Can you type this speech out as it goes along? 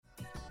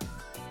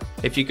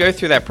if you go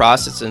through that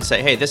process and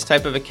say, hey, this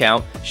type of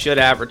account should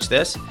average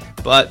this,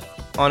 but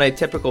on a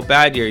typical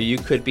bad year, you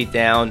could be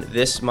down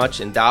this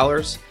much in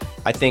dollars,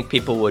 I think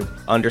people would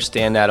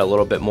understand that a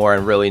little bit more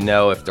and really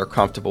know if they're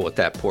comfortable with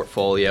that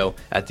portfolio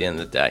at the end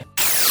of the day.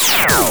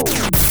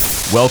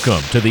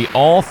 Welcome to the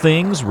All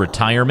Things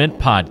Retirement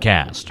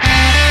Podcast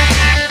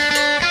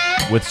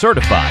with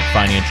certified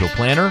financial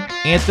planner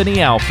Anthony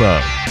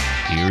Alfo.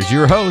 Here's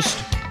your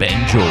host,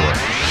 Ben George.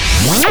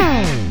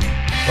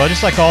 Well,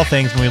 just like all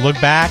things, when we look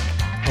back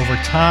over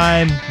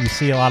time, we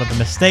see a lot of the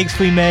mistakes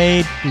we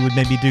made. We would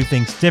maybe do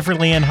things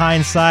differently in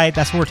hindsight.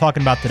 That's what we're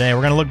talking about today.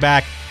 We're going to look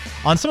back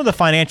on some of the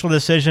financial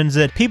decisions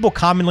that people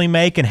commonly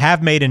make and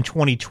have made in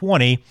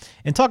 2020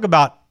 and talk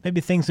about maybe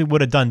things we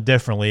would have done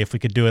differently if we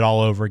could do it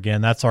all over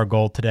again. That's our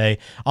goal today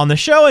on the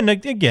show. And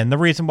again, the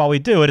reason why we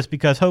do it is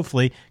because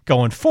hopefully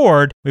going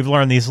forward, we've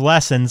learned these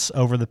lessons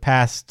over the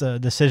past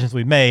decisions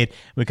we made.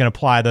 We can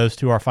apply those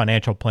to our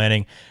financial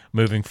planning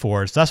moving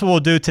forward. So that's what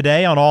we'll do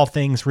today on All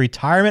Things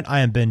Retirement.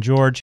 I am Ben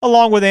George,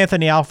 along with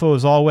Anthony Alfo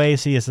as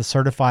always. He is a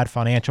certified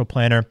financial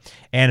planner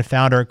and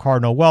founder at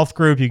Cardinal Wealth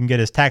Group. You can get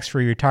his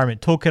tax-free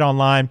retirement toolkit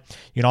online.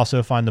 You can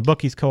also find the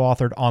book he's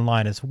co-authored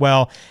online as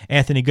well.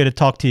 Anthony, good to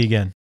talk to you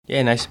again.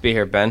 Yeah, nice to be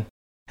here, Ben.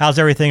 How's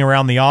everything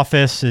around the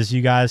office as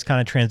you guys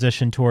kind of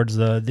transition towards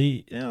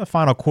the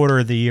final quarter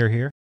of the year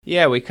here?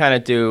 Yeah, we kind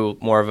of do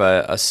more of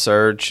a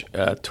surge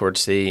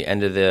towards the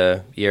end of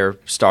the year,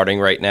 starting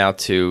right now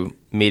to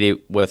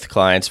meet with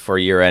clients for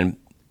year-end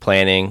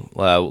planning,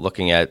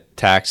 looking at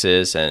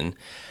taxes and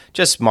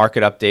just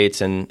market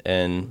updates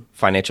and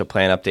financial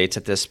plan updates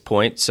at this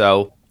point.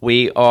 So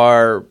we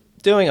are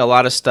doing a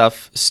lot of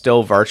stuff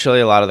still virtually.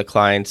 A lot of the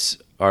clients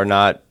are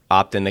not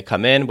opting to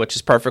come in, which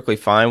is perfectly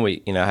fine.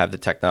 We have the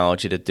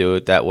technology to do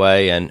it that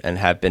way and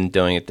have been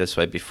doing it this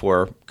way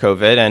before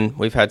COVID. And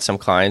we've had some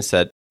clients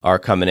that are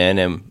coming in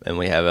and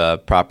we have a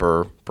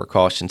proper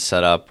precaution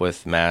set up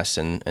with masks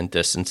and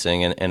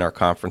distancing in our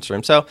conference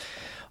room. So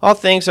all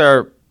things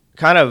are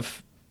kind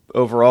of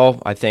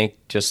overall, I think,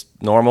 just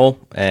normal.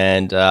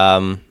 And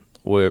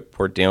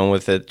we're dealing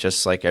with it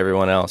just like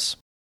everyone else.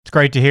 It's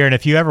great to hear. And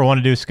if you ever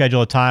want to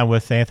schedule a time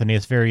with Anthony,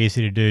 it's very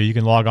easy to do. You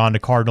can log on to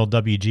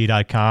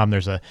cardinalwg.com.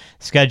 There's a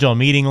schedule a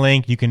meeting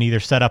link. You can either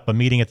set up a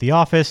meeting at the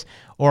office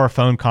or a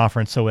phone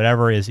conference. So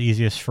whatever is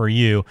easiest for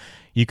you,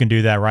 you can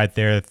do that right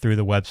there through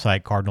the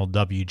website,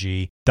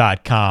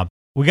 cardinalwg.com.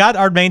 We got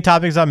our main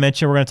topics I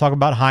mentioned. We're going to talk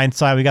about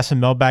hindsight. We got some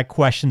mailbag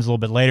questions a little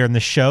bit later in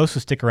the show, so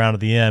stick around to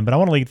the end. But I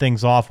want to lead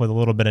things off with a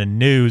little bit of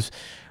news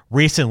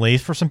recently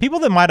for some people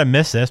that might have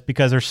missed this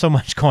because there's so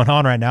much going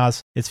on right now.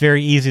 It's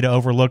very easy to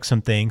overlook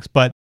some things,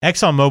 but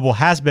ExxonMobil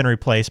has been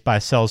replaced by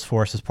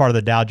Salesforce as part of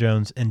the Dow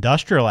Jones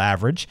Industrial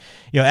Average.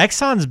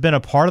 Exxon's been a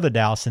part of the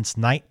Dow since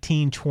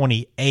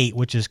 1928,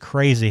 which is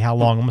crazy how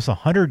long, almost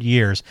 100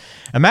 years.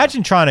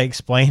 Imagine trying to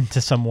explain to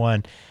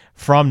someone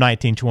from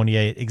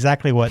 1928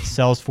 exactly what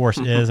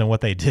Salesforce is and what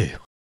they do.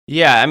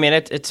 Yeah, I mean,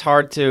 it's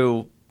hard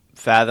to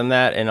fathom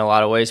that in a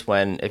lot of ways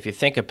when, if you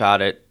think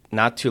about it,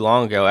 not too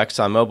long ago,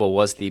 ExxonMobil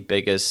was the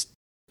biggest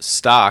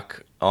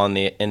stock in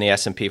the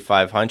S&P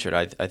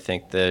 500. I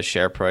think the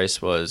share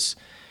price was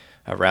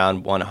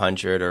around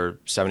 100 or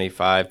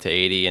 75 to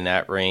 80 in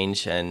that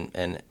range, and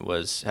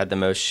had the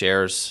most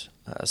shares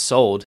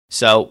sold.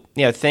 So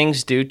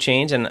things do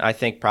change, and I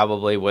think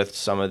probably with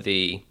some of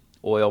the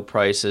oil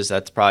prices,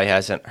 that probably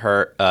hasn't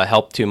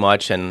helped too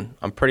much. And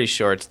I'm pretty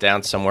sure it's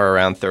down somewhere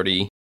around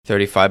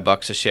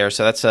 $35 a share.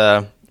 So that's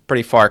a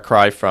pretty far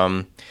cry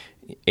from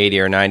 80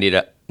 or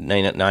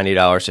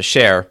 $90 a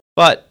share.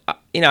 But,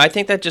 I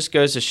think that just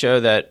goes to show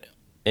that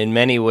in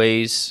many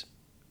ways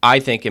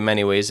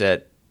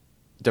that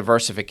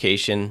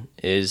diversification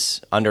is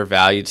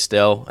undervalued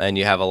still. And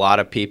you have a lot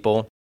of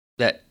people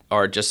that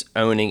are just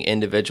owning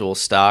individual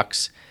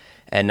stocks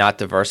and not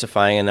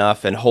diversifying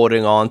enough and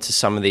holding on to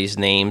some of these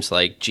names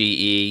like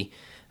GE,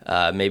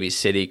 maybe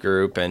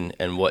Citigroup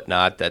and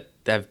whatnot that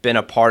have been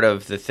a part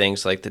of the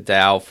things like the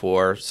Dow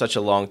for such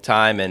a long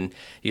time, and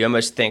you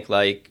almost think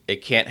like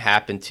it can't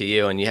happen to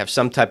you, and you have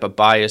some type of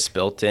bias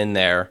built in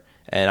there.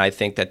 And I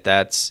think that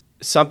that's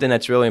something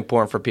that's really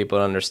important for people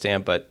to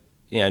understand. But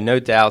no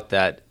doubt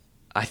that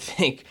I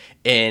think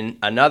in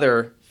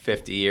another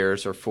 50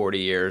 years or 40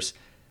 years,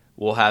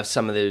 we'll have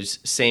some of those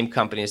same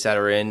companies that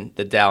are in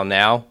the Dow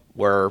now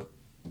where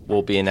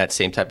we'll be in that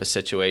same type of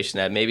situation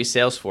that maybe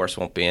Salesforce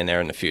won't be in there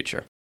in the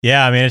future.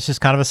 Yeah, I mean, it's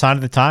just kind of a sign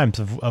of the times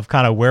of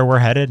kind of where we're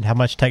headed and how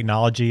much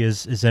technology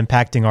is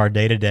impacting our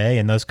day-to-day.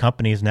 And those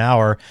companies now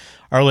are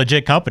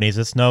legit companies.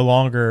 It's no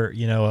longer,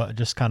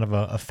 just kind of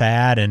a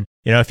fad. And,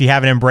 if you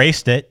haven't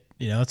embraced it,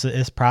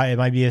 it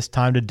might be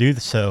time to do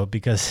so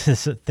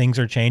because things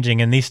are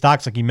changing. And these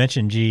stocks, like you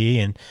mentioned, GE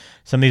and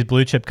some of these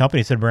blue chip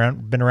companies that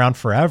have been around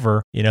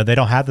forever, they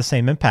don't have the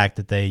same impact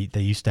that they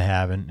used to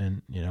have.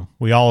 And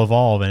we all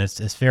evolve, and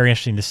it's very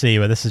interesting to see.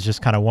 But this is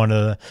just kind of one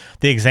of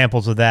the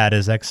examples of that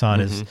is Exxon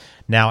is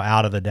now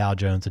out of the Dow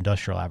Jones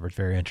Industrial Average.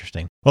 Very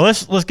interesting. Well,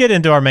 let's get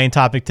into our main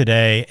topic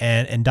today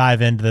and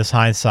dive into this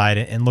hindsight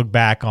and look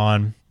back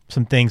on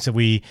some things that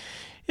we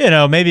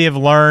maybe have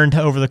learned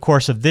over the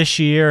course of this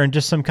year, and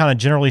just some kind of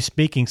generally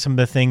speaking, some of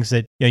the things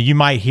that you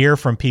might hear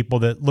from people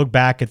that look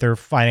back at their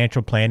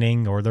financial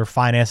planning or their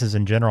finances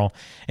in general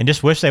and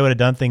just wish they would have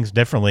done things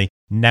differently,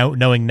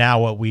 knowing now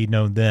what we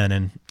know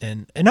then.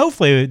 And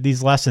hopefully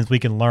these lessons we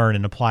can learn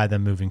and apply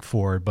them moving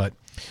forward. But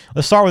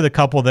let's start with a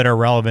couple that are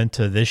relevant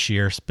to this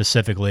year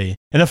specifically.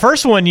 And the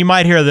first one, you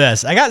might hear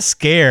this: I got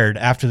scared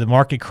after the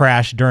market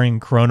crashed during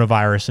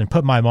coronavirus and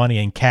put my money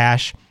in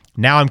cash.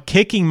 Now I'm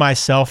kicking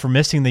myself for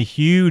missing the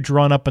huge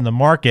run up in the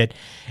market,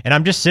 and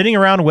I'm just sitting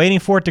around waiting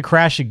for it to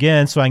crash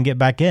again so I can get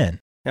back in.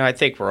 I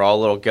think we're all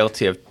a little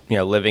guilty of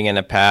living in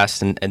the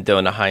past and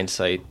doing the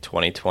hindsight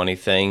 2020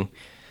 thing.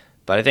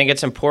 But I think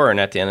it's important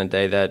at the end of the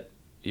day that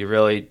you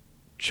really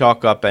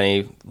chalk up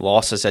any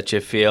losses that you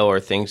feel or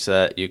things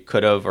that you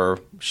could have or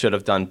should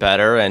have done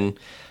better, and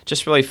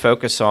just really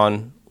focus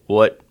on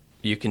what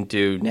you can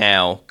do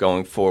now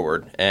going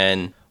forward.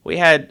 And we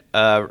had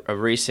a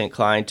recent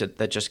client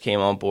that just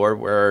came on board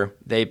where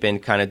they've been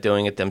kind of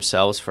doing it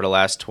themselves for the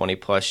last 20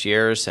 plus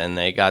years, and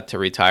they got to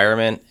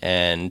retirement,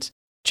 and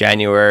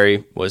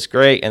January was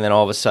great. And then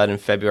all of a sudden,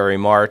 February,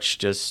 March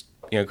just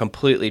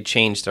completely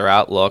changed their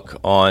outlook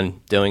on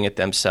doing it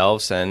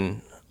themselves.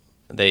 And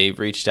they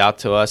reached out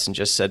to us and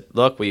just said,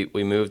 look, we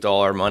moved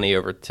all our money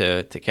over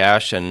to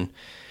cash, and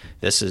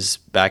this is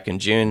back in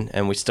June,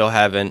 and we still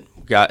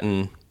haven't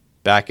gotten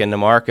back in the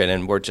market,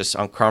 and we're just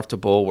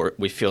uncomfortable.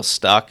 We feel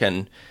stuck.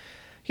 And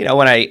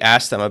when I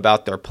asked them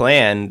about their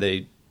plan,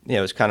 they it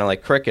was kind of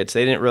like crickets.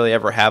 They didn't really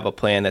ever have a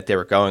plan that they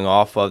were going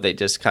off of. They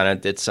just kind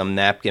of did some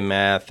napkin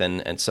math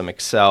and some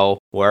Excel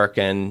work,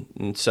 and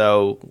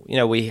so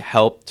we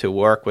helped to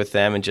work with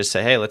them and just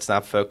say, hey, let's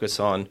not focus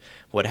on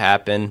what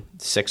happened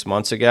 6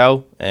 months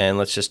ago, and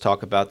let's just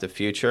talk about the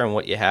future and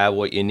what you have,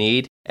 what you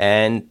need.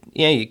 And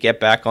you get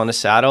back on the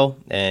saddle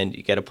and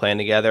you get a plan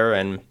together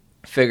and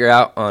figure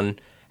out on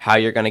how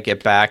you're going to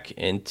get back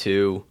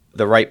into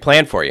the right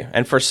plan for you.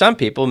 And for some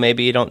people,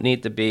 maybe you don't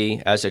need to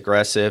be as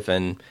aggressive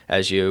and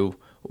as you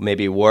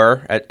maybe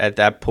were at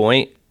that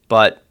point,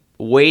 but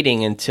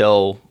waiting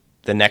until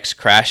the next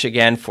crash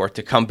again for it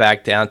to come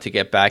back down to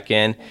get back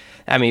in.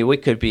 I mean, we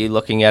could be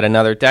looking at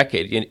another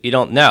decade. You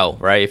don't know,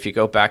 right? If you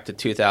go back to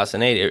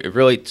 2008, it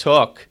really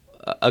took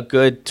a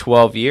good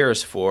 12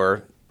 years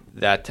for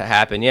that to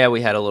happen. Yeah,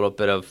 we had a little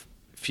bit of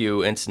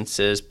few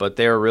instances, but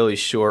they were really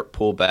short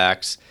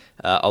pullbacks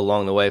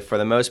along the way. For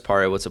the most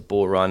part, it was a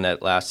bull run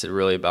that lasted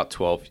really about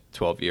 12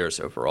 years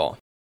overall.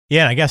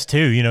 Yeah, and I guess too,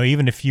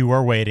 even if you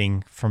were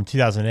waiting from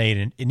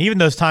 2008 and even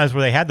those times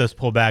where they had those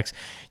pullbacks,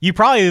 you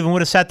probably even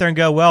would have sat there and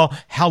go, well,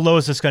 how low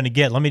is this going to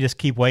get? Let me just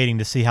keep waiting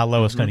to see how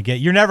low it's going to get.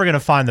 You're never going to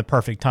find the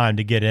perfect time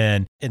to get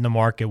in the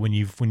market when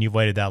you've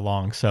waited that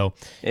long. So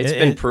it's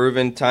been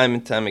proven time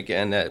and time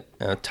again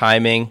that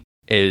timing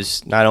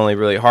is not only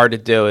really hard to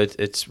do,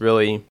 it's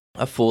really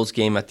a fool's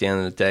game at the end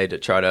of the day to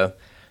try to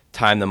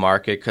time the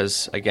market,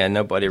 because again,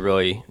 nobody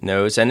really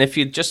knows. And if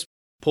you just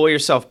pull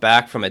yourself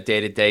back from a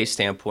day-to-day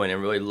standpoint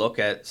and really look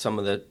at some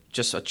of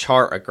just a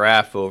chart, a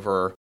graph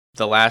over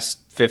the last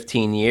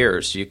 15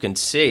 years, you can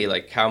see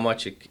like how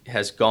much it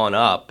has gone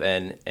up.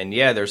 And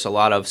yeah, there's a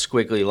lot of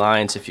squiggly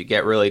lines if you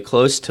get really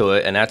close to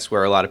it, and that's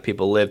where a lot of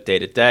people live day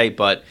to day.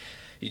 But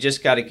you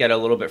just got to get a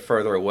little bit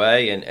further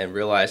away and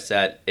realize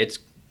that it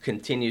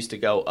continues to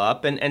go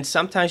up. And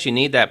sometimes you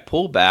need that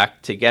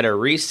pullback to get a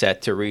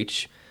reset to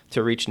reach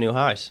new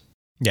highs.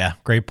 Yeah,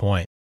 great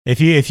point.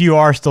 If you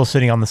are still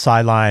sitting on the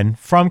sideline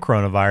from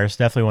coronavirus,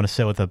 definitely want to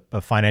sit with a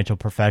financial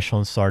professional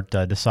and start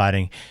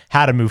deciding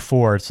how to move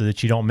forward so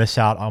that you don't miss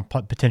out on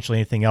potentially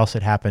anything else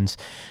that happens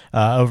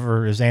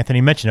over, as Anthony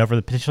mentioned, over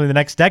potentially the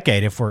next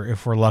decade if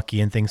we're lucky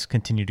and things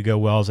continue to go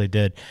well as they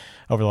did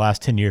over the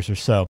last 10 years or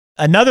so.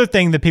 Another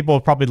thing that people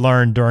have probably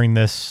learned during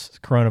this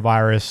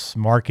coronavirus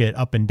market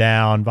up and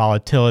down,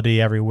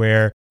 volatility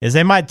everywhere, is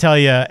they might tell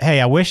you,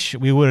 hey, I wish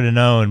we would have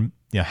known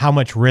how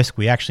much risk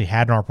we actually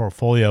had in our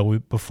portfolio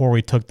before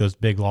we took those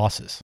big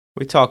losses.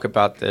 We talk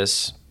about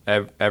this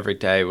every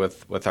day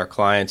with our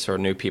clients or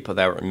new people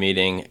that we're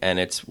meeting, and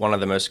it's one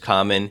of the most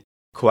common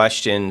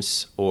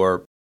questions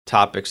or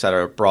topics that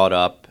are brought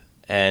up.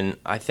 And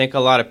I think a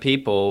lot of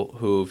people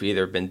who've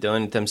either been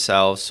doing it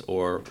themselves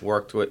or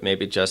worked with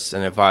maybe just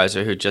an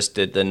advisor who just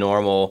did the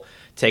normal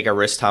take a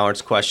risk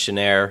tolerance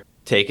questionnaire,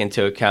 take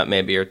into account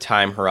maybe your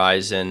time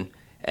horizon,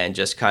 and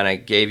just kind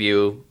of gave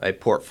you a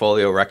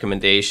portfolio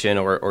recommendation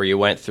or you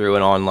went through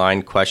an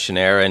online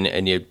questionnaire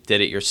and you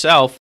did it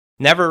yourself,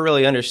 never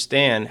really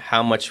understand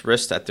how much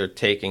risk that they're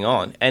taking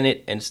on. And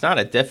it's not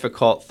a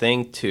difficult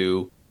thing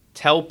to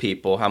tell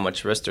people how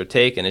much risk they're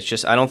taking. It's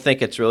just, I don't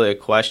think it's really a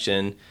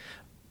question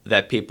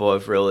that people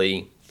have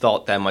really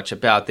thought that much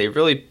about. They've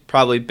really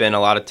probably been a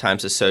lot of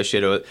times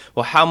associated with,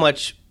 well, how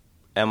much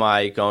am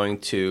I going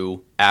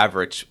to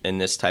average in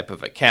this type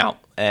of account?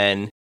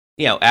 And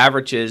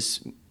averages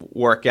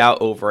work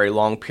out over a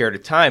long period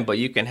of time, but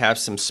you can have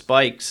some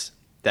spikes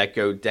that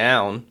go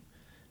down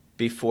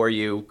before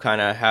you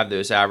kind of have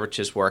those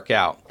averages work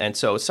out. And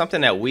so it's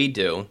something that we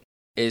do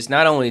is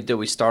not only do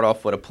we start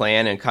off with a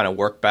plan and kind of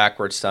work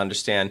backwards to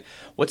understand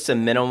what's the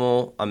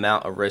minimal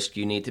amount of risk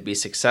you need to be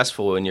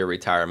successful in your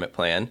retirement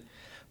plan,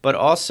 but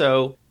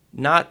also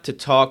not to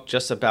talk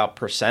just about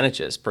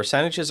percentages.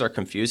 Percentages are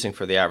confusing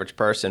for the average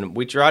person.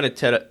 We try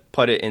to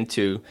put it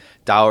into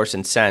dollars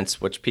and cents,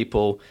 which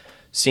people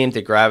seem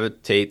to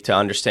gravitate to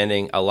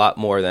understanding a lot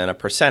more than a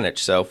percentage.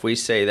 So if we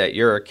say that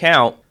your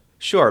account,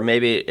 sure,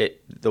 maybe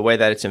the way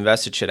that it's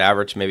invested should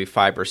average maybe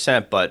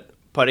 5%, but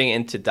putting it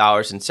into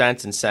dollars and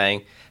cents and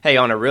saying, hey,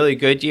 on a really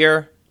good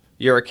year,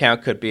 your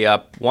account could be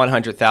up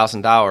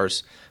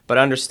 $100,000, but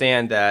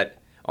understand that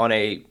on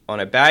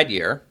a bad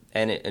year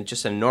and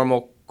just a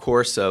normal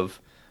course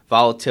of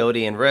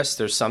volatility and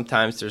risk,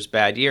 sometimes there's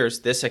bad years.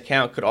 This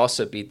account could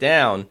also be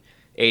down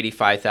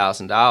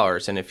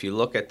 $85,000. And if you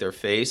look at their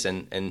face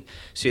and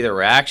see their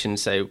reaction and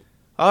say,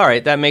 all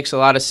right, that makes a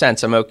lot of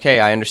sense. I'm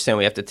okay. I understand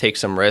we have to take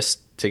some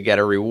risks to get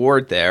a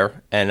reward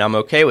there, and I'm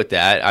okay with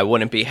that. I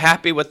wouldn't be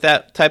happy with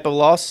that type of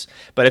loss.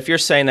 But if you're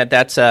saying that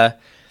that's a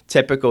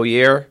typical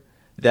year,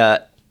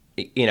 that,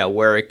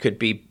 where it could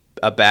be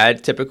a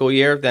bad typical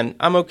year, then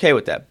I'm okay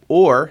with that.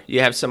 Or you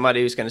have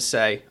somebody who's going to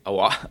say, oh,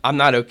 well, I'm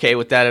not okay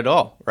with that at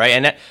all, right?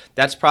 And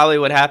that's probably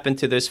what happened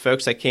to those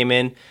folks that came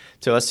in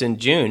to us in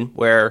June,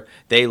 where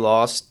they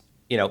lost,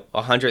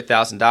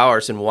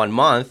 $100,000 in 1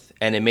 month,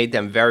 and it made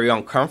them very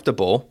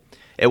uncomfortable.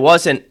 It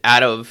wasn't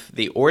out of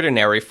the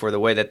ordinary for the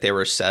way that they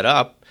were set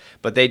up,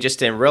 but they just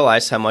didn't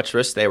realize how much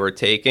risk they were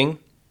taking,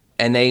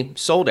 and they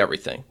sold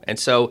everything. And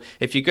so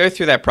if you go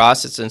through that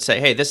process and say,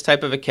 hey, this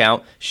type of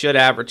account should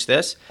average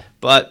this,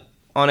 but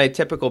on a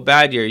typical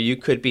bad year, you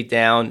could be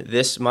down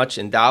this much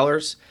in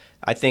dollars,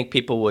 I think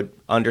people would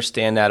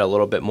understand that a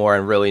little bit more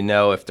and really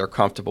know if they're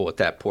comfortable with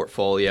that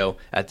portfolio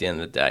at the end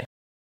of the day.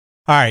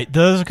 All right,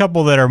 there's a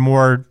couple that are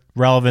more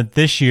relevant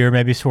this year,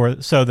 maybe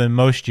so than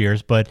most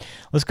years, but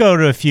let's go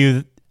to a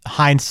few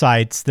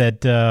hindsights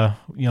that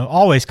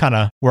always kind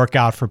of work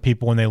out for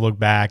people when they look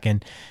back.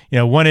 And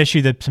one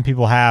issue that some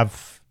people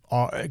have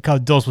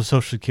deals with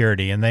Social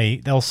Security, and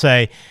they'll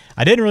say,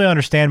 I didn't really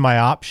understand my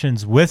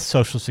options with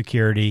Social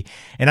Security,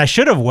 and I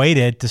should have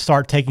waited to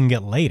start taking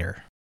it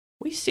later.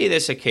 We see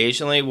this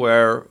occasionally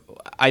where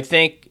I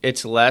think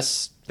it's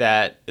less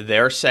that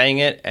they're saying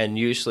it and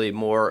usually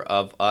more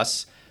of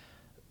us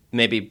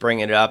maybe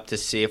bring it up to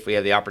see if we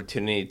have the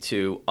opportunity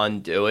to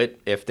undo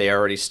it if they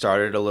already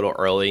started a little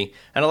early.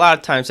 And a lot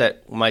of times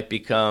that might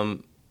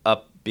become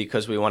up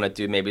because we want to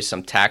do maybe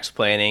some tax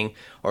planning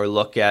or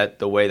look at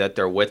the way that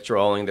they're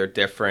withdrawing their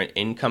different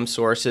income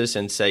sources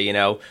and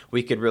say,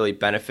 we could really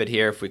benefit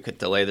here if we could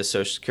delay the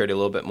Social Security a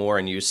little bit more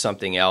and use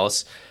something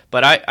else.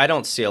 But I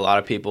don't see a lot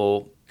of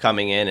people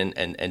coming in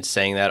and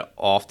saying that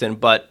often.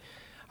 But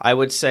I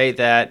would say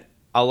that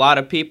a lot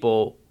of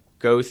people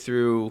go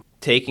through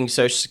taking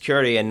Social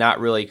Security and not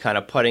really kind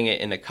of putting it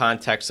in the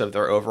context of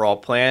their overall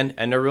plan.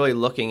 And they're really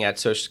looking at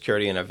Social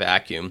Security in a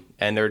vacuum.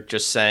 And they're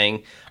just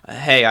saying,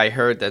 hey, I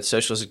heard that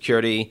Social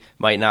Security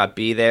might not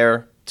be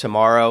there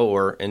tomorrow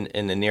or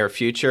in the near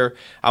future.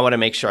 I want to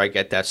make sure I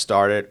get that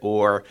started.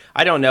 Or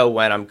I don't know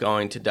when I'm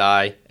going to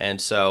die. And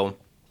so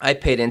I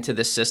paid into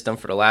this system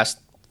for the last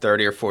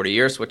 30 or 40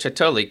 years, which I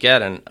totally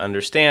get and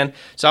understand.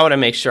 So I want to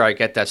make sure I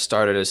get that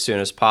started as soon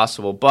as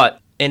possible. But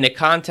in the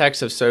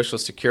context of Social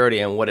Security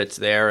and what it's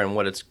there and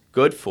what it's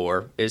good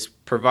for is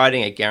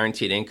providing a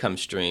guaranteed income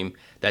stream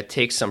that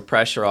takes some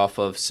pressure off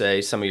of,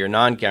 say, some of your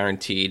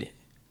non-guaranteed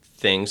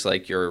things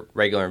like your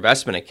regular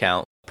investment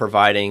account,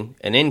 providing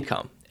an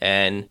income.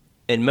 And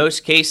in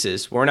most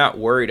cases, we're not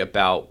worried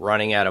about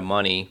running out of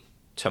money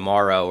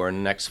tomorrow or in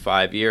the next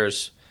 5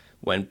 years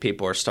when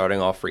people are starting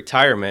off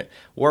retirement.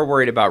 We're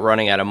worried about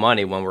running out of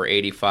money when we're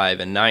 85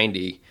 and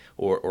 90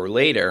 or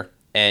later.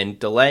 And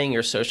delaying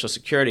your Social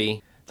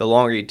Security, the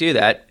longer you do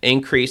that,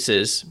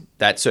 increases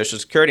that Social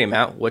Security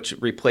amount, which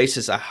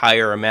replaces a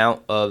higher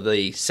amount of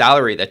the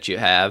salary that you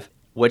have,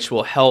 which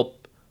will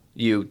help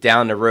you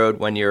down the road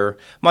when you're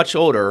much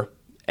older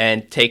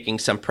and taking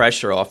some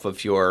pressure off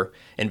of your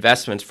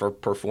investments for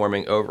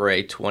performing over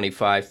a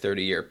 25,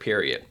 30-year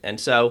period. And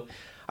so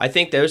I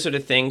think those are the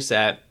things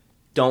that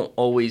don't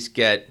always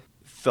get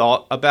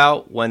thought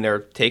about when they're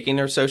taking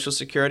their Social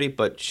Security,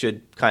 but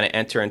should kind of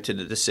enter into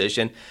the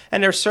decision.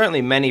 And there's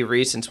certainly many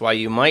reasons why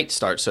you might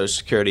start Social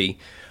Security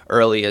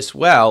early as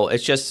well.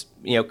 It's just,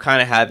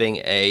 kind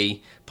of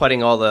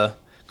putting all the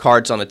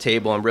cards on the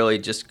table and really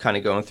just kind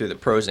of going through the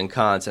pros and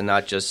cons and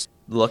not just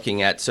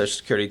looking at Social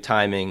Security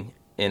timing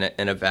in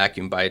a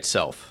vacuum by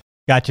itself.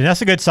 Gotcha.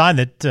 That's a good sign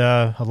that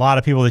a lot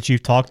of people that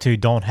you've talked to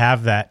don't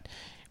have that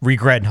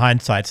regret in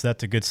hindsight. So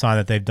that's a good sign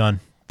that they've done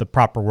the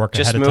proper work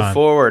ahead of time. Just move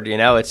forward.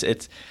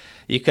 It's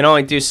you can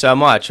only do so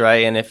much,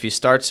 right? And if you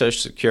start Social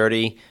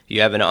Security,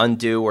 you have an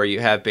undo where you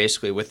have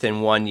basically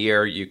within 1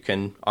 year you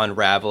can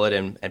unravel it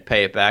and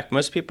pay it back.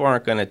 Most people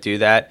aren't going to do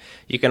that.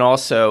 You can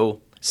also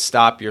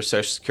stop your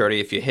Social Security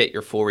if you hit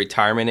your full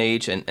retirement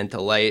age and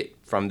delay it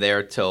from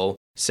there till,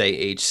 say,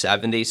 age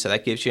 70. So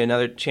that gives you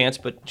another chance.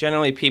 But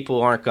generally, people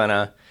aren't going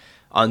to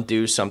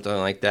undo something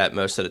like that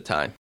most of the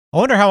time. I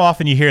wonder how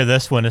often you hear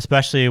this one,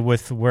 especially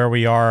with where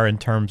we are in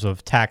terms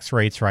of tax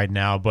rates right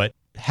now. But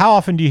how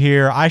often do you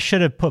hear, I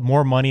should have put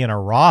more money in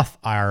a Roth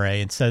IRA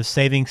instead of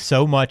saving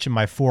so much in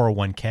my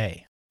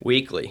 401k?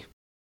 Weekly.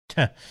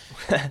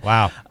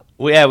 Wow.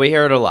 Yeah, we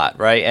hear it a lot,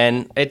 right?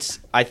 And it's,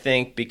 I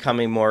think,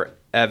 becoming more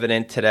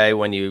evident today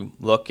when you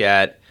look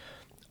at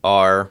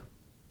our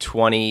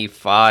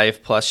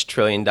 $25+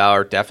 trillion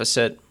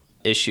deficit,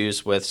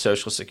 issues with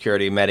Social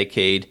Security,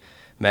 Medicaid,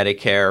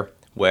 Medicare,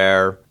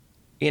 where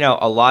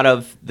a lot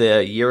of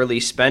the yearly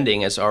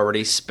spending is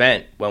already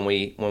spent when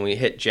we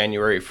hit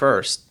January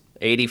 1st.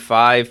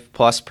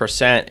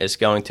 85+% is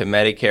going to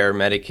Medicare,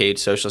 Medicaid,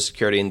 Social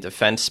Security, and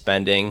defense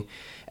spending,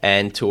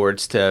 and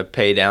towards to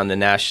pay down the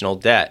national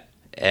debt.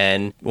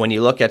 And when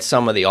you look at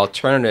some of the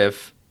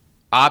alternative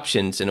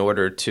options in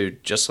order to,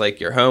 just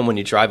like your home, when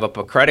you drive up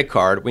a credit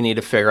card, we need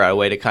to figure out a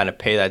way to kind of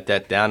pay that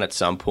debt down at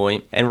some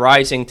point. And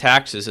rising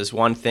taxes is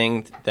one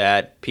thing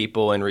that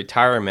people in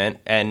retirement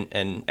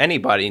and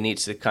anybody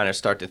needs to kind of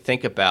start to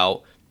think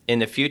about in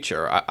the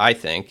future, I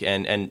think,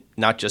 and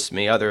not just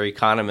me, other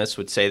economists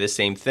would say the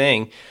same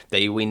thing,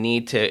 that we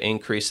need to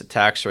increase the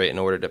tax rate in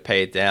order to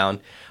pay it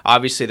down.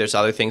 Obviously, there's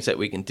other things that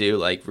we can do,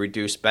 like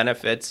reduce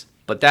benefits,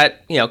 but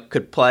that,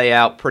 could play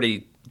out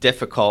pretty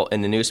difficult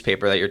in the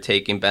newspaper, that you're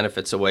taking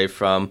benefits away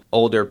from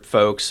older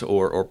folks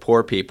or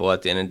poor people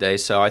at the end of the day.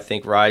 So I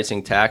think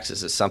rising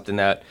taxes is something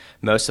that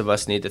most of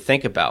us need to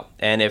think about.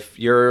 And if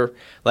you're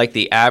like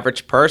the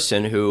average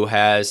person who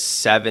has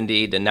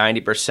 70 to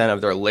 90%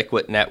 of their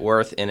liquid net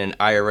worth in an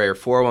IRA or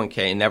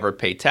 401k and never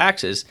pay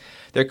taxes,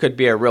 there could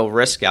be a real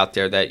risk out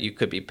there that you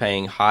could be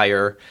paying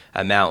higher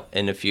amount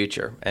in the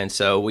future. And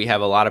so we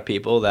have a lot of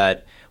people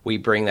that we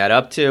bring that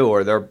up to,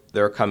 or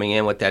they're coming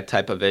in with that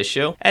type of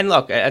issue. And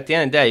look, at the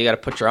end of the day, you got to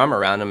put your arm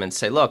around them and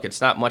say, look, it's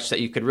not much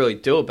that you could really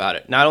do about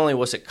it. Not only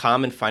was it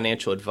common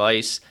financial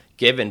advice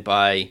given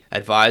by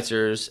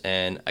advisors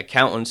and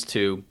accountants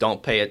to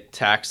don't pay a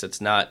tax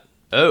that's not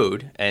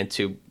owed and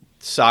to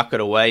sock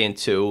it away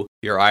into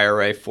your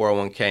IRA,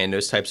 401k, and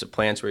those types of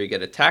plans where you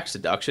get a tax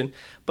deduction,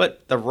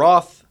 but the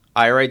Roth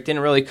IRA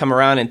didn't really come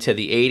around into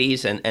the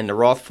 80s, and the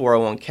Roth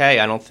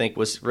 401k I don't think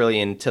was really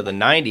into the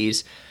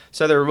 90s.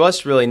 So there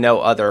was really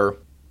no other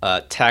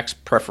tax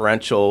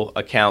preferential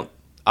account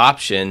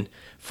option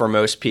for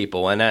most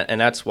people, and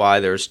that's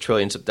why there's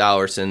trillions of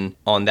dollars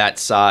on that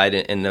side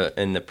in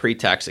the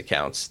pre-tax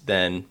accounts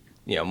than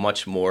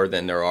much more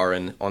than there are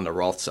on the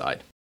Roth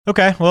side.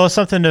 Okay, well, it's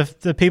something to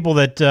the people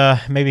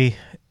that maybe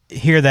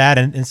hear that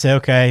and say,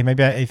 okay,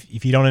 maybe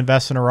if you don't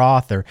invest in a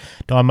Roth or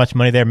don't have much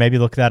money there, maybe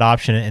look at that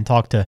option and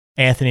talk to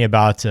Anthony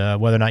about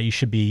whether or not you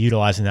should be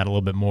utilizing that a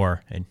little bit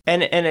more. And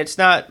it's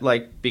not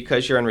like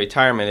because you're in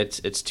retirement,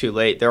 it's too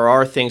late. There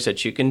are things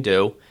that you can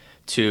do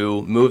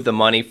to move the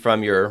money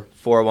from your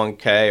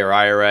 401k or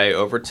IRA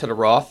over to the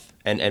Roth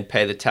and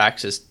pay the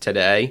taxes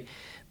today.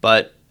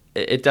 But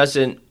it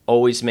doesn't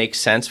always make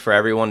sense for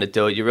everyone to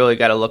do it. You really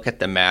got to look at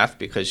the math,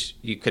 because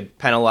you could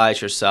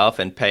penalize yourself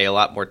and pay a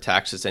lot more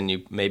taxes than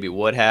you maybe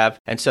would have.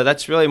 And so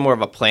that's really more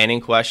of a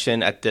planning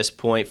question at this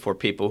point for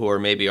people who are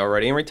maybe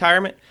already in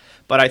retirement.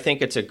 But I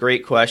think it's a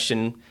great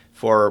question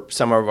for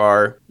some of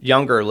our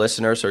younger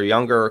listeners or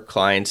younger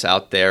clients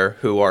out there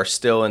who are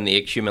still in the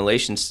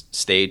accumulation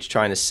stage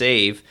trying to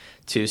save,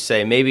 to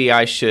say maybe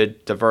I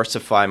should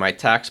diversify my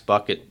tax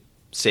bucket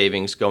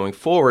savings going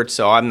forward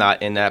so I'm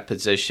not in that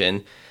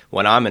position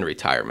when I'm in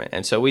retirement.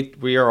 And so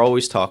we are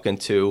always talking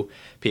to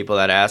people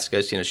that ask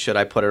us, should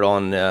I put it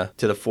on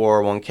to the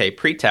 401k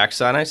pre-tax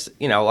side?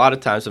 And a lot of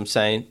times I'm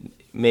saying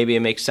maybe it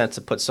makes sense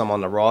to put some on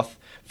the Roth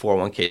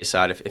 401k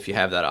side if you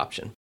have that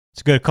option.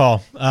 It's a good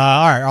call. All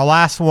right, our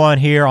last one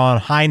here on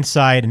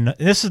hindsight, and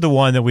this is the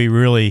one that we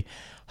really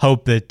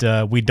hope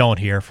that we don't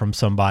hear from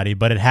somebody,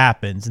 but it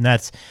happens, and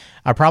that's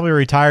I probably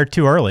retired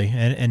too early,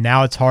 and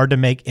now it's hard to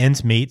make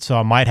ends meet, so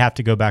I might have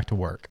to go back to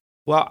work.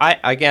 Well,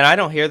 I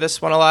don't hear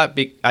this one a lot.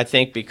 I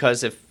think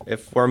because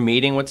if we're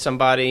meeting with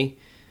somebody,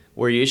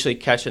 we're usually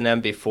catching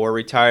them before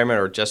retirement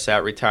or just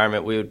at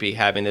retirement. We would be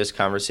having those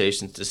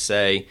conversations to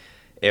say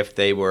if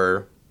they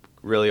were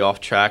really off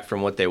track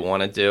from what they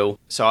want to do.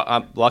 So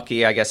I'm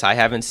lucky, I guess I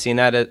haven't seen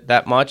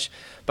that much.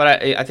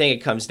 But I think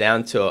it comes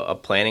down to a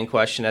planning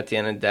question at the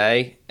end of the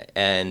day,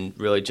 and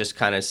really just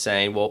kind of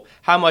saying, well,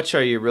 how much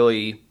are you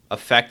really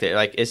affected?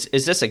 Like, is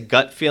this a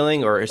gut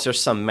feeling, or is there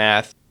some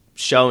math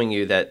showing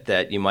you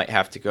that you might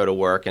have to go to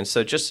work? And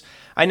so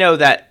I know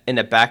that in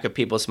the back of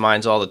people's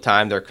minds all the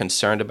time, they're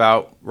concerned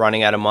about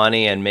running out of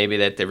money and maybe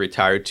that they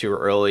retired too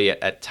early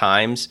at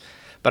times.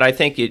 But I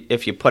think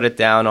if you put it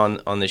down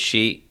on the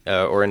sheet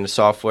or in the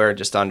software,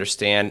 just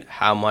understand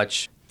how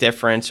much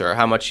difference or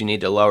how much you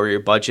need to lower your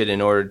budget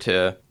in order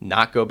to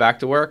not go back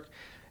to work,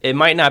 it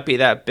might not be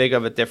that big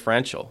of a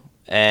differential.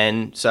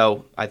 And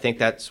so I think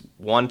that's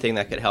one thing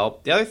that could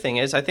help. The other thing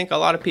is I think a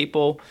lot of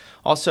people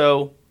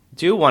also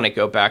do want to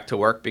go back to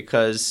work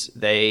because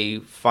they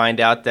find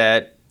out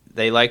that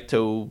they like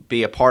to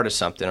be a part of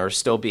something or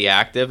still be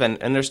active, and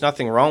there's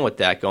nothing wrong with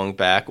that, going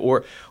back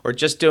or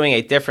just doing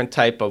a different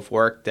type of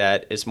work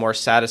that is more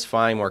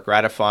satisfying, more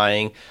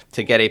gratifying,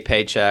 to get a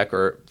paycheck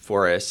or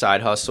for a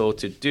side hustle,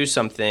 to do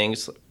some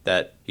things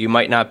that you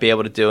might not be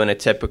able to do in a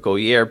typical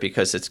year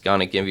because it's going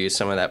to give you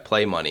some of that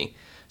play money.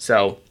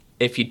 So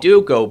if you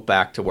do go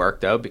back to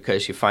work, though,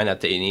 because you find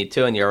out that you need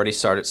to and you already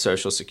started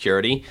Social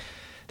Security,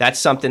 that's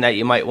something that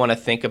you might want to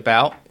think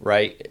about,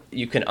 right?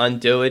 You can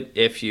undo it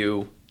if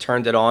you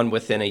turned it on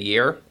within a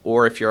year,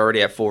 or if you're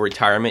already at full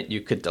retirement,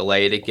 you could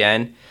delay it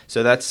again.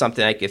 So that's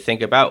something I could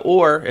think about.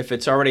 Or if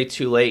it's already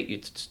too late,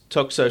 you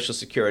took Social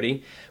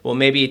Security, well,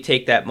 maybe you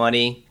take that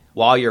money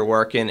while you're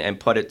working and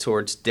put it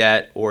towards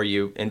debt, or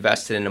you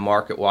invest it in the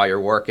market while you're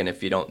working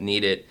if you don't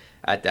need it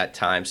at that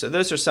time. So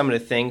those are some of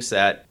the things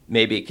that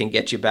maybe can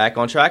get you back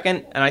on track.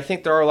 And I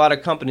think there are a lot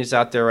of companies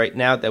out there right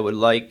now that would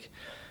like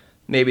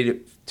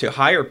maybe to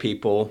hire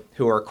people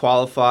who are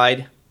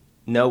qualified,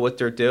 know what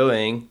they're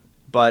doing,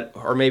 but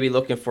are maybe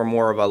looking for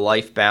more of a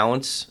life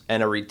balance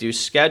and a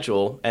reduced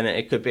schedule. And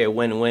it could be a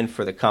win-win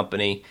for the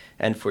company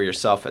and for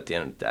yourself at the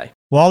end of the day.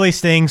 Well, all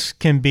these things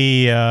can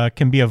be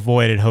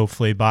avoided,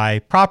 hopefully, by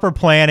proper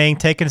planning,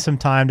 taking some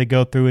time to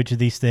go through each of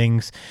these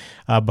things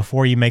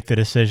before you make the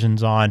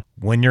decisions on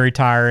when you're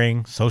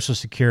retiring, Social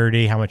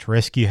Security, how much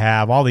risk you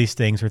have. All these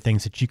things are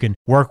things that you can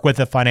work with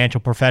a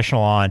financial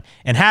professional on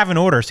and have in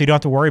order, so you don't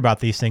have to worry about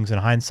these things in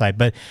hindsight.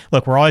 But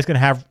look, we're always going to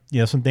have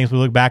some things we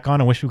look back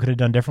on and wish we could have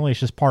done differently. It's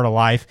just part of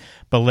life.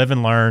 But live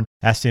and learn.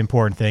 That's the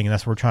important thing, and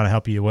that's what we're trying to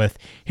help you with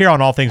here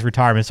on All Things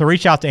Retirement. So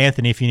reach out to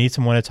Anthony if you need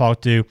someone to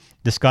talk to,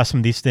 discuss some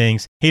of these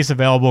things. He's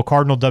available,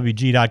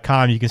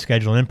 cardinalwg.com. You can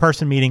schedule an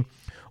in-person meeting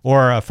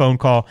or a phone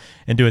call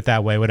and do it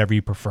that way, whatever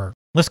you prefer.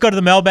 Let's go to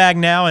the mailbag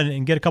now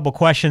and get a couple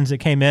questions that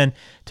came in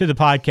to the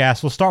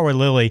podcast. We'll start with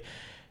Lily.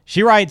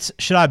 She writes,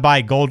 should I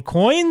buy gold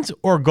coins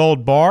or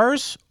gold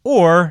bars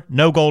or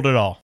no gold at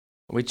all?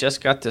 We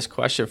just got this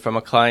question from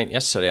a client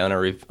yesterday on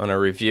a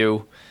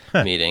review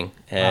meeting.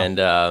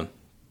 And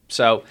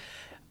so,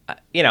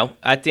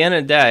 at the end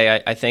of the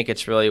day, I think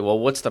it's really, well,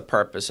 what's the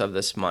purpose of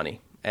this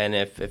money? And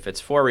if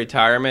it's for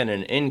retirement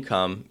and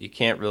income, you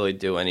can't really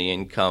do any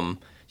income.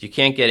 You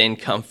can't get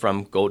income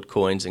from gold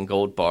coins and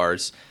gold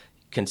bars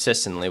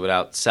consistently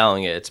without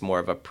selling it. It's more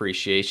of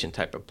appreciation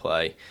type of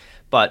play.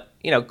 But,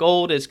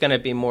 gold is going to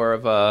be more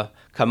of a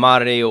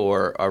commodity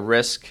or a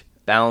risk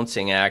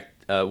balancing act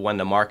when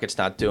the market's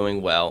not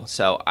doing well.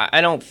 So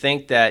I don't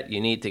think that you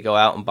need to go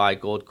out and buy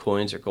gold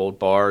coins or gold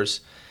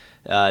bars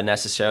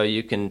necessarily.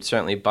 You can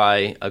certainly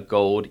buy a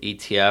gold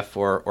ETF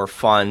or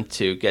fund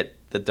to get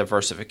the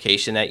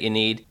diversification that you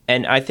need.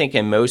 And I think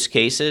in most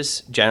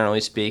cases,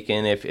 generally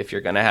speaking, if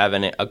you're going to have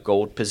a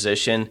gold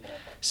position,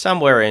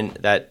 somewhere in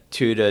that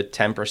 2 to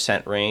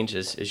 10% range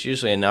is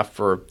usually enough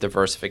for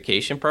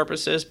diversification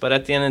purposes. But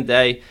at the end of the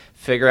day,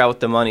 figure out what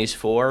the money's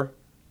for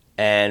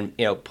and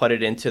put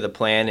it into the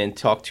plan and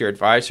talk to your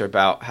advisor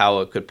about how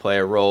it could play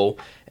a role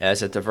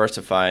as a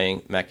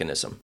diversifying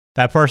mechanism.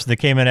 That person that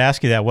came in to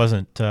ask you that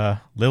wasn't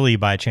Lily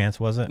by chance,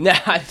 was it? No,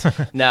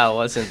 it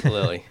wasn't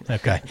Lily.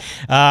 Okay.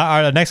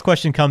 Our next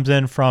question comes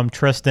in from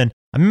Tristan.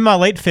 I'm in my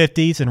late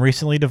 50s and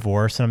recently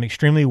divorced, and I'm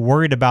extremely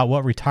worried about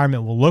what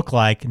retirement will look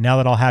like now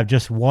that I'll have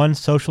just one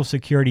Social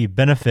Security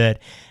benefit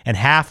and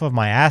half of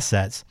my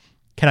assets.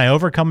 Can I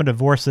overcome a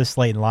divorce this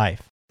late in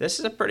life? This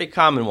is a pretty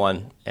common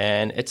one,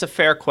 and it's a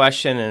fair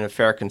question and a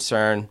fair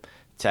concern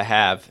to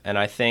have. And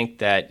I think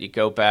that you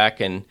go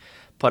back and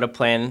put a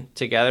plan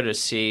together to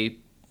see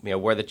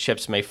where the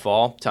chips may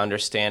fall, to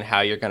understand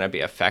how you're going to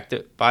be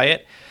affected by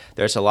it.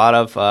 There's a lot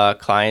of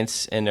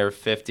clients in their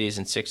 50s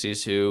and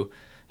 60s who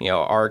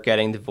are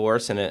getting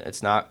divorced, and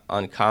it's not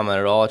uncommon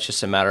at all. It's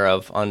just a matter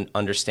of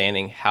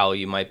understanding how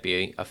you might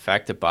be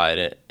affected by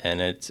it,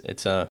 and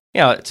it's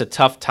a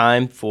tough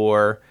time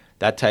for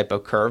that type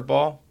of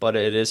curveball, but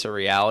it is a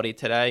reality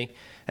today,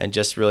 and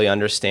just really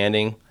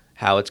understanding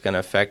how it's going to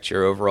affect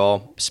your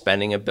overall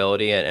spending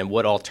ability and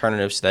what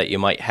alternatives that you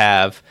might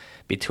have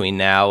between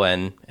now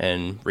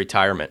and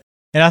retirement.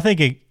 And I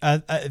think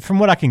from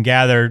what I can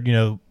gather,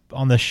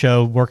 on the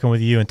show, working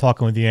with you and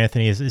talking with you,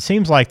 Anthony, it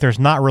seems like there's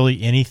not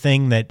really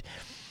anything that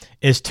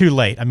is too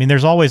late. I mean,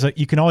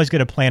 you can always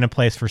get a plan in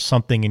place for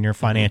something in your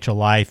financial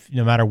life,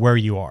 no matter where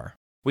you are.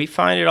 We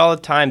find it all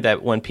the time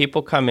that when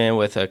people come in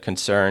with a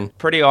concern,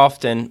 pretty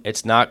often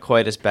it's not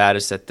quite as bad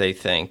as that they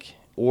think.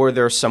 Or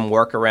there's some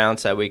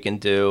workarounds that we can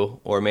do,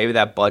 or maybe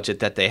that budget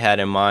that they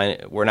had in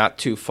mind, we're not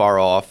too far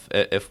off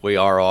if we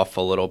are off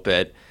a little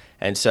bit.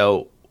 And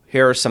so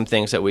here are some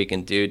things that we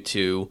can do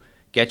to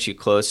get you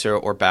closer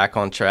or back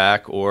on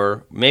track,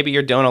 or maybe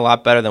you're doing a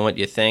lot better than what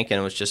you think and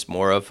it was just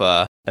more of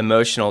a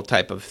emotional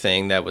type of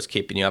thing that was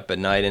keeping you up at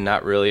night and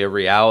not really a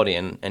reality,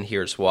 and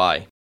here's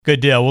why. Good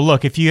deal. Well,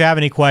 look, if you have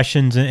any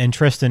questions, and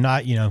Tristan,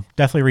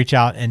 definitely reach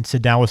out and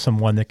sit down with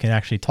someone that can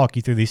actually talk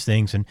you through these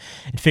things and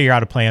figure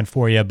out a plan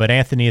for you. But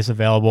Anthony is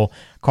available,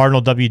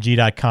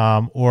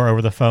 cardinalwg.com or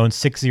over the phone,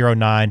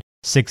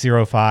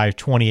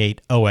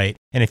 605-2808.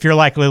 And if you're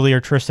like Lily or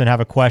Tristan, have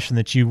a question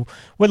that you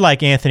would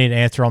like Anthony to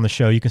answer on the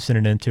show, you can send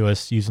it in to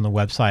us using the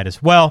website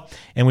as well,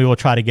 and we will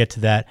try to get to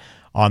that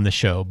on the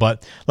show.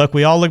 But look,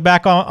 we all look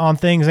back on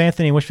things,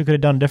 Anthony, and wish we could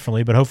have done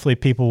differently, but hopefully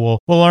people will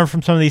learn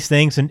from some of these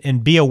things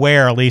and be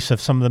aware, at least, of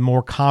some of the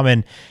more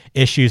common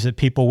issues that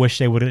people wish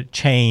they would have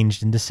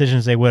changed and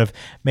decisions they would have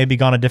maybe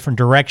gone a different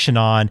direction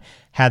on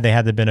had they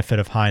had the benefit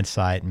of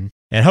hindsight.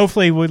 And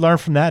hopefully we learn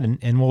from that,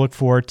 and we'll look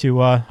forward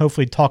to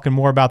hopefully talking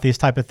more about these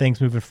type of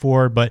things moving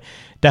forward, but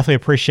definitely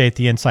appreciate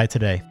the insight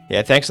today.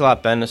 Yeah, thanks a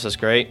lot, Ben. This is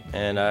great,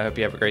 and I hope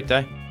you have a great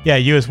day. Yeah,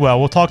 you as well.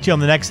 We'll talk to you on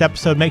the next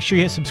episode. Make sure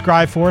you hit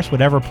subscribe for us,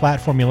 whatever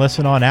platform you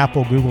listen on,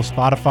 Apple, Google,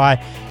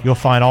 Spotify. You'll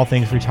find all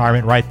things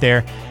retirement right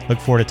there. Look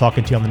forward to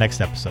talking to you on the next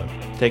episode.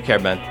 Take care,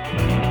 Ben.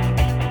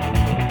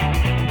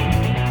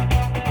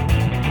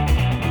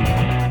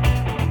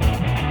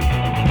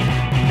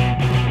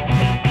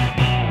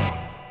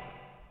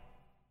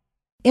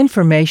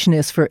 Information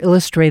is for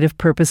illustrative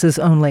purposes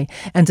only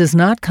and does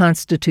not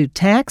constitute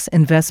tax,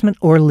 investment,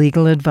 or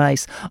legal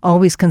advice.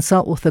 Always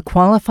consult with a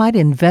qualified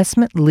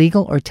investment,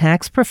 legal, or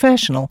tax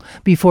professional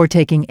before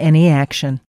taking any action.